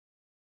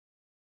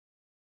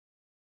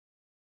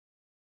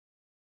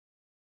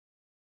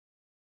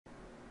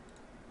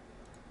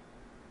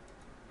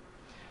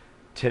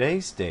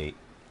Today's date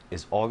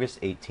is August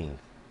 18th,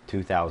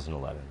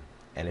 2011,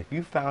 and if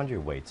you found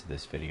your way to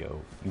this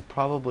video, you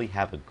probably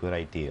have a good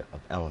idea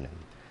of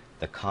Elenin,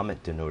 the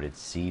comet denoted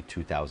C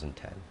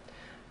 2010.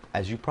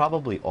 As you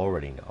probably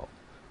already know,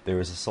 there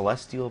is a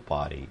celestial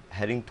body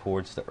heading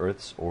towards the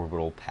Earth's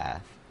orbital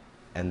path,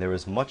 and there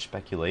is much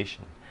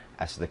speculation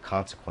as to the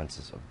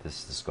consequences of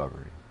this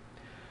discovery.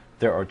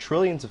 There are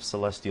trillions of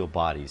celestial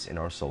bodies in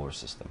our solar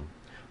system,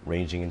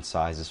 ranging in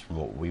sizes from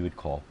what we would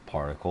call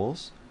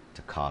particles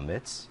to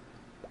comets,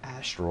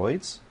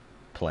 asteroids,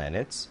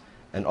 planets,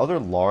 and other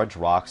large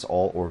rocks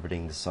all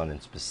orbiting the sun in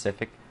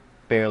specific,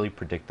 barely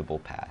predictable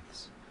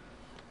paths.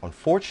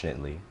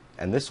 Unfortunately,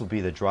 and this will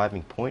be the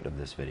driving point of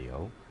this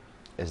video,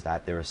 is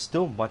that there is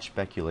still much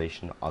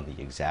speculation on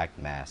the exact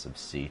mass of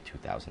C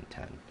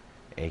 2010,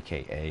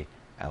 aka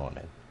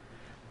Elenin.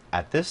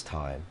 At this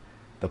time,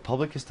 the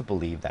public is to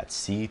believe that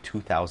C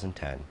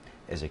 2010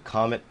 is a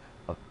comet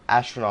of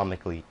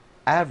astronomically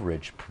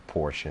average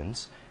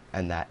proportions,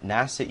 and that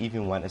NASA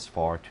even went as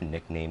far to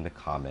nickname the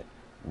comet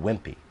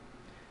Wimpy.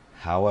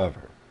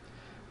 However,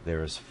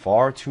 there is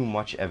far too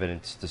much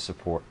evidence to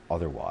support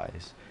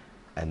otherwise,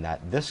 and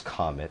that this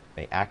comet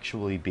may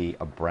actually be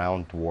a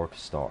brown dwarf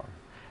star,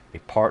 a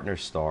partner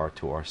star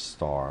to our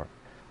sun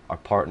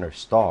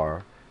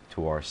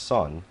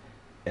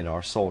in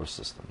our solar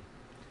system.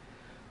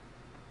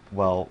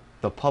 Well,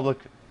 the public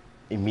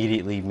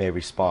immediately may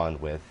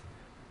respond with,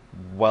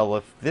 well,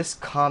 if this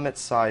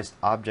comet-sized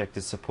object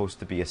is supposed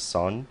to be a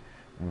sun,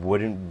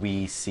 wouldn't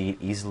we see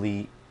it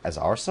easily as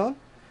our sun?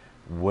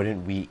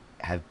 Wouldn't we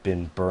have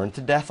been burned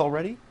to death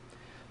already?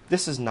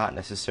 This is not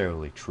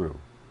necessarily true.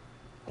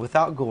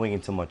 Without going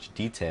into much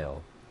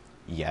detail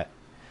yet,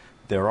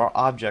 there are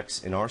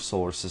objects in our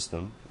solar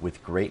system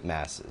with great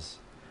masses,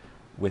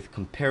 with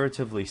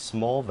comparatively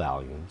small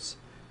volumes,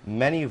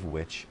 many of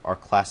which are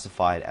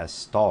classified as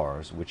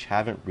stars which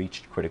haven't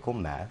reached critical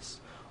mass,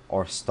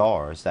 or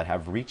stars that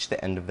have reached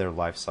the end of their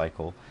life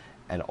cycle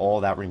and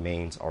all that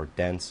remains are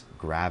dense,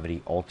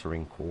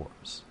 gravity-altering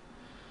cores.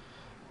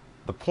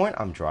 The point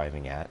I'm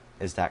driving at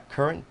is that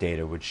current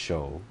data would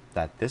show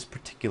that this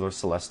particular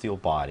celestial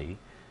body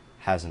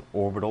has an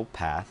orbital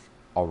path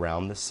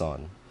around the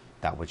sun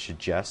that would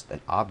suggest an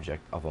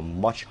object of a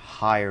much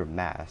higher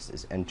mass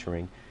is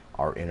entering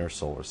our inner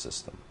solar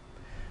system.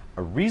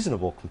 A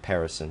reasonable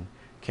comparison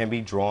can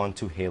be drawn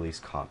to Halley's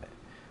Comet,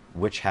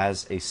 which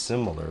has a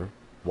similar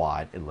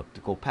wide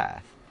elliptical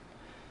path.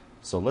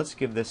 So let's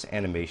give this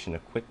animation a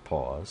quick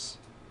pause,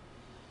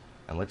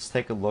 and let's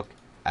take a look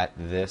at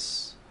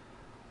this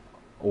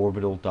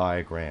orbital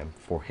diagram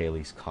for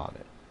Halley's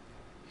Comet.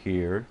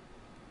 Here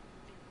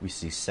we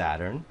see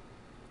Saturn,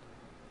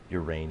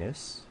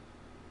 Uranus,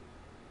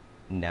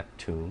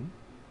 Neptune,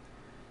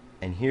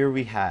 and here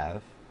we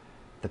have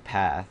the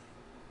path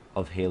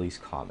of Halley's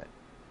Comet.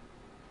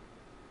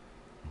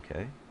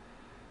 Okay,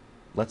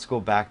 let's go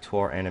back to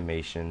our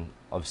animation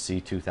of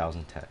C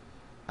 2010,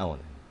 Elenin.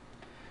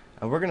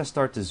 And we're going to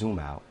start to zoom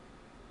out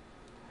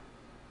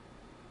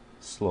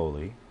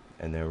slowly,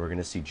 and then we're going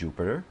to see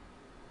Jupiter,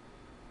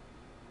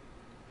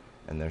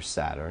 and there's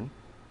Saturn,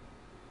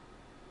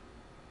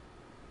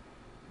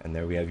 and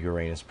there we have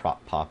Uranus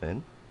pop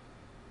in,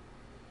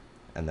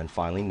 and then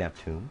finally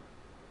Neptune,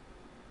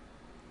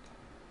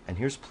 and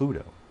here's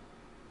Pluto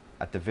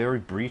at the very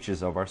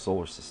breaches of our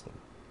solar system.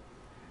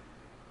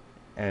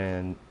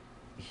 And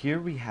here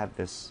we have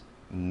this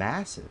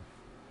massive,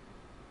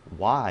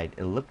 wide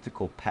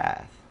elliptical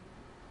path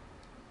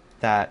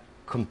that,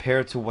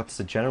 compared to what's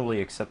the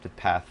generally accepted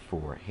path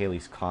for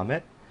Halley's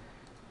Comet,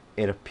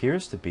 it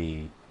appears to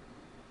be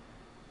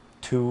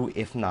 2,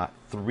 if not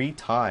 3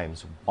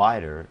 times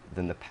wider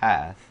than the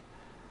path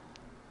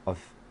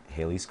of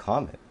Halley's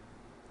Comet.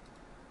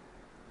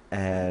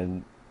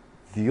 And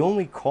the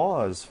only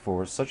cause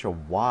for such a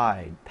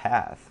wide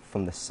path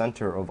from the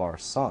center of our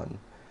sun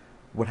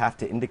would have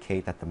to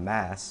indicate that the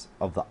mass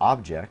of the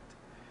object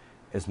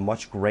is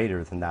much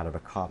greater than that of a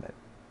comet.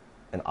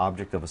 An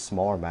object of a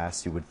smaller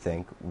mass, you would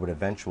think, would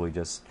eventually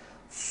just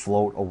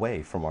float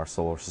away from our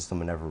solar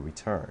system and never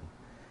return.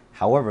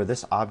 However,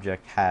 this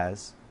object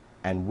has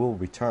and will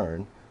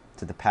return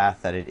to the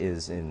path that it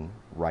is in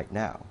right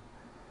now.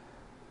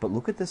 But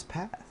look at this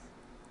path.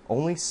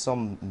 Only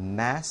some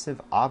massive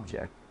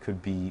object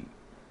could be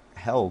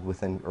held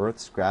within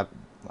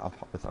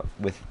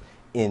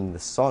within the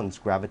sun's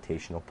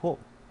gravitational pull.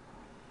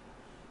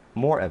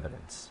 More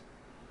evidence.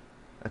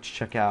 Let's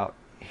check out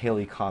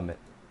Halley Comet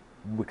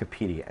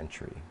Wikipedia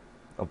entry,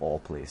 of all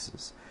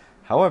places.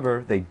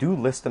 However, they do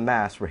list the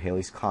mass for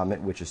Halley's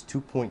Comet, which is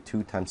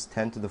 2.2 times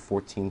 10 to the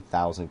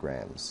 14,000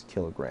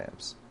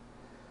 kilograms.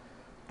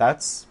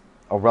 That's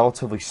a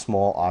relatively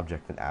small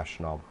object in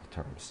astronomical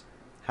terms.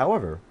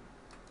 However,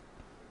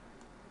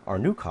 our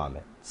new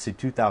comet, C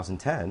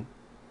 2010,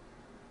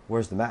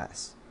 where's the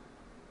mass?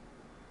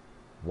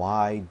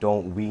 Why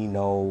don't we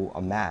know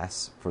a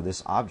mass for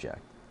this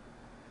object?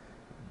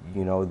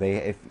 You know,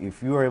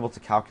 if you were able to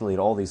calculate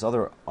all these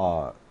other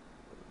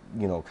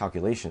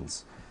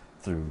calculations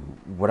through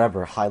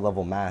whatever high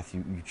level math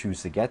you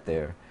choose to get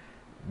there,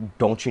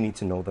 don't you need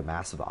to know the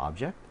mass of the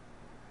object?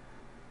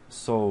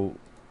 So,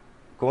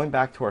 going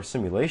back to our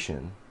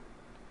simulation,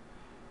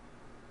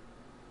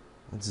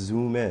 let's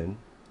zoom in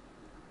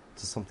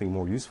to something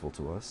more useful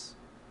to us.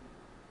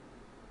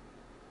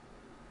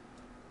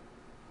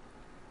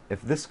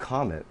 If this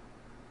comet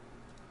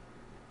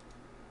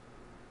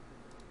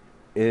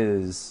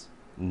is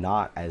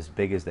not as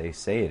big as they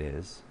say it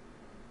is,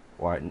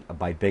 or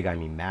by big I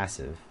mean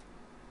massive,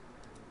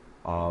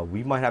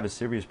 we might have a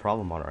serious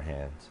problem on our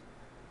hands,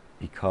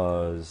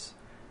 because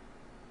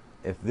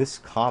if this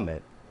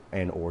comet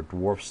and or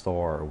dwarf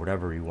star or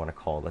whatever you want to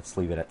call it, let's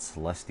leave it at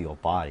celestial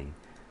body,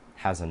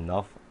 has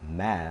enough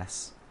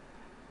mass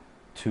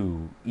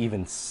to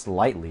even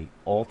slightly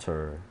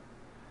alter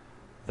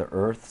the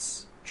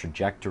Earth's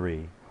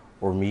trajectory,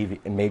 or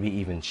maybe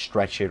even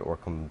stretch it or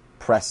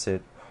compress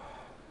it,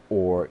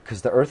 or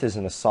because the Earth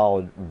isn't a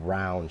solid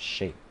round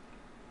shape.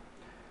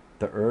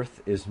 The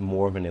Earth is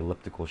more of an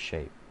elliptical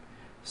shape.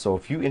 So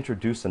if you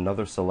introduce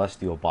another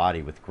celestial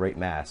body with great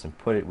mass and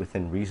put it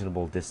within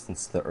reasonable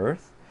distance to the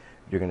Earth,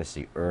 you're going to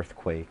see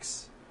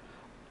earthquakes,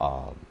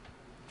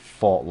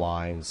 fault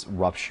lines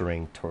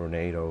rupturing,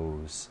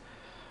 tornadoes,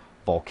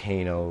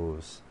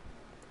 volcanoes,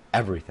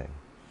 everything.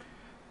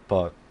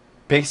 But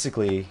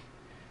basically,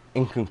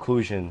 in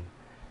conclusion,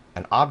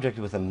 an object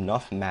with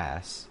enough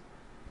mass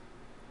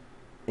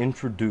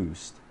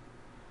introduced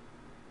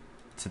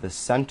to the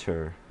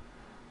center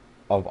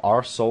of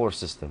our solar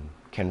system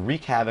can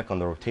wreak havoc on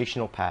the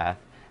rotational path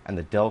and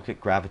the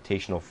delicate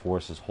gravitational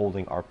forces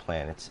holding our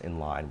planets in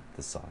line with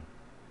the sun.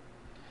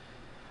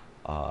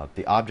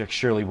 The object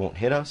surely won't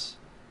hit us,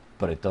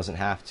 but it doesn't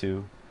have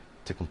to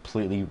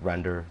completely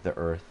render the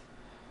Earth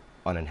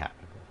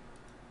uninhabitable.